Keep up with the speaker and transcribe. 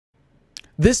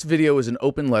This video is an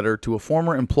open letter to a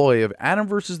former employee of Adam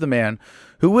vs. the Man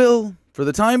who will, for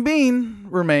the time being,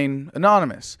 remain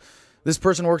anonymous. This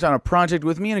person worked on a project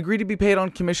with me and agreed to be paid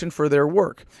on commission for their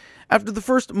work. After the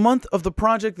first month of the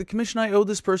project, the commission I owed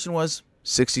this person was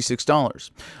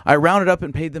 $66. I rounded up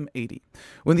and paid them $80.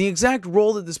 When the exact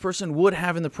role that this person would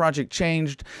have in the project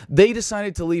changed, they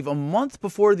decided to leave a month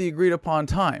before the agreed upon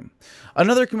time.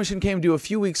 Another commission came due a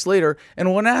few weeks later,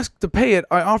 and when asked to pay it,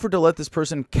 I offered to let this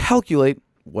person calculate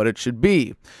what it should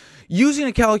be. Using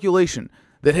a calculation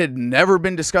that had never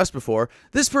been discussed before,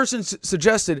 this person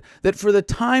suggested that for the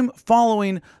time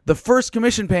following the first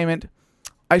commission payment,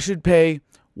 I should pay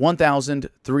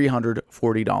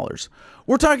 $1,340.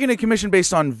 We're talking a commission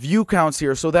based on view counts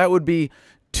here, so that would be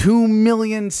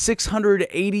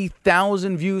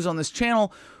 2,680,000 views on this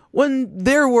channel when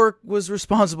their work was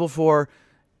responsible for,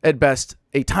 at best,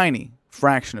 a tiny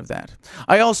fraction of that.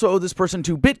 I also owe this person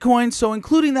 2 Bitcoins, so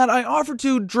including that, I offered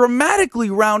to dramatically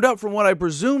round up from what I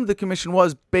presumed the commission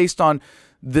was based on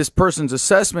this person's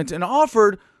assessment and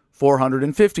offered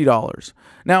 $450.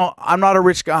 Now, I'm not a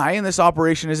rich guy, and this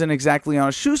operation isn't exactly on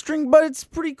a shoestring, but it's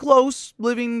pretty close,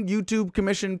 living YouTube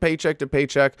commission paycheck to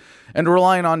paycheck and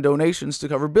relying on donations to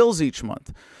cover bills each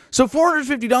month. So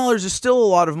 $450 is still a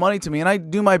lot of money to me, and I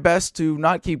do my best to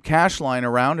not keep cash lying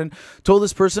around and told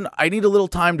this person I need a little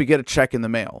time to get a check in the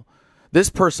mail. This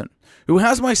person, who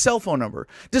has my cell phone number,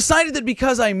 decided that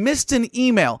because I missed an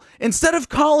email, instead of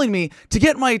calling me to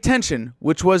get my attention,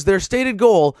 which was their stated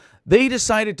goal, they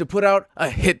decided to put out a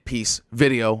hit piece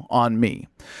video on me.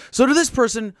 So to this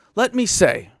person, let me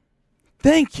say,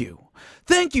 thank you.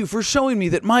 Thank you for showing me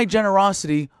that my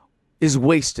generosity is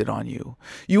wasted on you.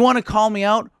 You want to call me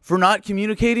out for not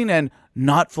communicating and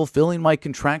not fulfilling my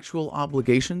contractual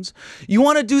obligations? You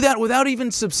want to do that without even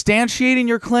substantiating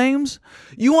your claims?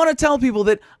 You want to tell people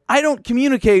that I don't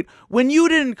communicate when you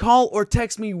didn't call or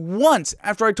text me once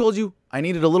after I told you I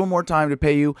needed a little more time to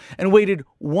pay you and waited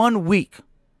 1 week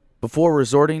before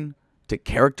resorting to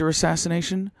character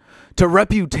assassination, to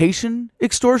reputation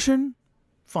extortion?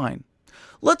 Fine.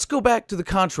 Let's go back to the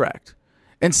contract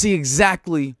and see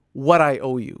exactly what I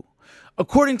owe you.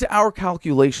 According to our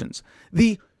calculations,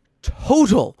 the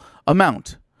total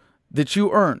amount that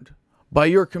you earned by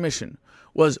your commission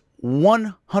was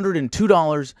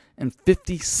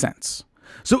 $102.50.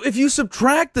 So if you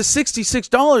subtract the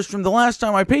 $66 from the last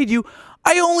time I paid you,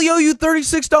 I only owe you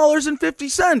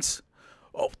 $36.50.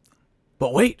 Oh,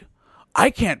 but wait,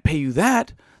 I can't pay you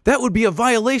that. That would be a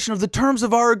violation of the terms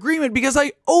of our agreement because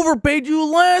I overpaid you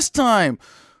last time.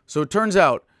 So it turns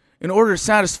out, in order to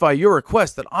satisfy your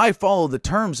request that I follow the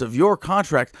terms of your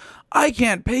contract, I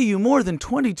can't pay you more than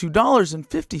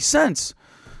 $22.50.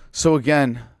 So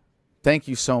again, thank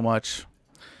you so much.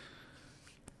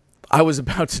 I was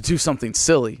about to do something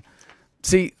silly.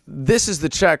 See, this is the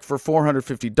check for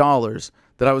 $450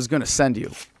 that I was going to send you.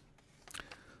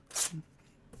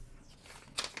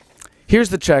 Here's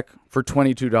the check for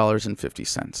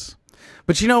 $22.50.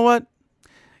 But you know what?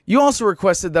 You also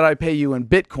requested that I pay you in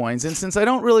Bitcoins, and since I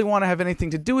don't really want to have anything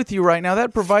to do with you right now,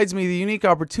 that provides me the unique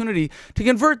opportunity to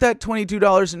convert that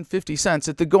 $22.50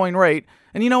 at the going rate.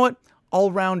 And you know what?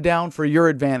 I'll round down for your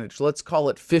advantage. Let's call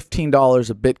it $15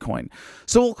 a Bitcoin.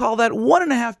 So we'll call that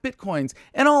 1.5 Bitcoins,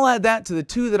 and I'll add that to the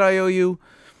 2 that I owe you,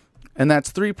 and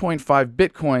that's 3.5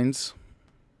 Bitcoins.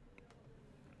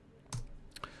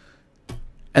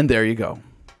 And there you go.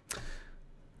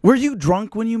 Were you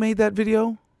drunk when you made that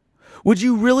video? Would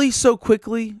you really so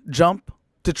quickly jump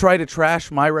to try to trash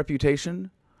my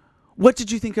reputation? What did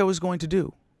you think I was going to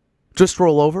do? Just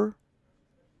roll over?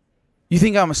 You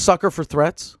think I'm a sucker for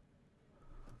threats?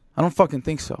 I don't fucking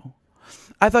think so.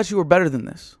 I thought you were better than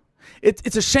this.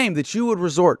 It's a shame that you would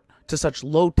resort to such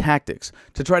low tactics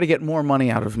to try to get more money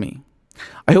out of me.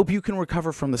 I hope you can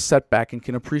recover from the setback and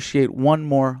can appreciate one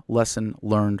more lesson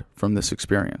learned from this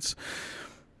experience.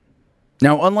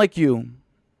 Now, unlike you,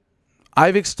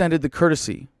 I've extended the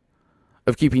courtesy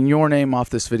of keeping your name off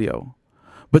this video.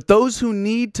 But those who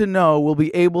need to know will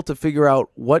be able to figure out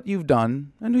what you've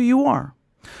done and who you are.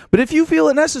 But if you feel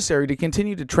it necessary to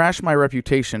continue to trash my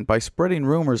reputation by spreading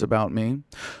rumors about me...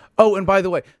 Oh, and by the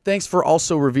way, thanks for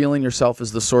also revealing yourself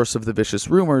as the source of the vicious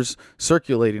rumors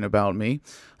circulating about me.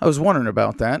 I was wondering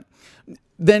about that.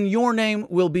 Then your name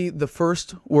will be the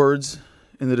first words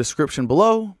in the description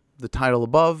below, the title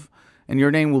above, and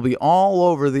your name will be all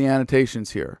over the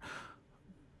annotations here.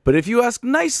 But if you ask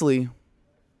nicely,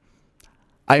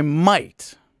 I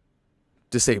might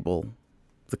disable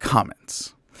the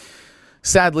comments.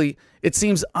 Sadly, it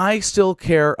seems I still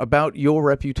care about your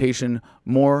reputation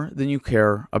more than you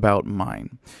care about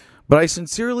mine. But I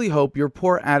sincerely hope your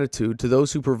poor attitude to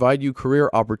those who provide you career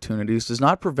opportunities does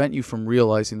not prevent you from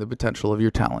realizing the potential of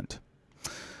your talent.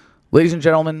 Ladies and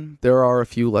gentlemen, there are a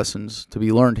few lessons to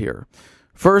be learned here.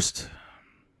 First,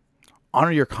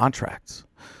 honor your contracts.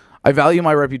 I value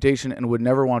my reputation and would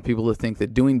never want people to think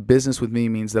that doing business with me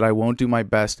means that I won't do my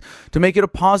best to make it a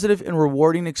positive and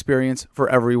rewarding experience for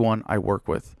everyone I work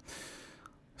with.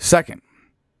 Second,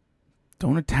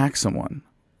 don't attack someone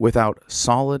without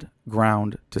solid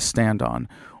ground to stand on,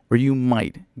 or you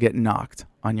might get knocked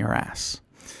on your ass.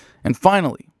 And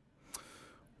finally,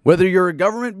 whether you're a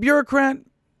government bureaucrat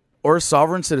or a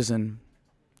sovereign citizen,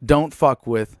 don't fuck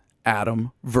with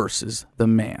Adam versus the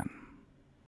man.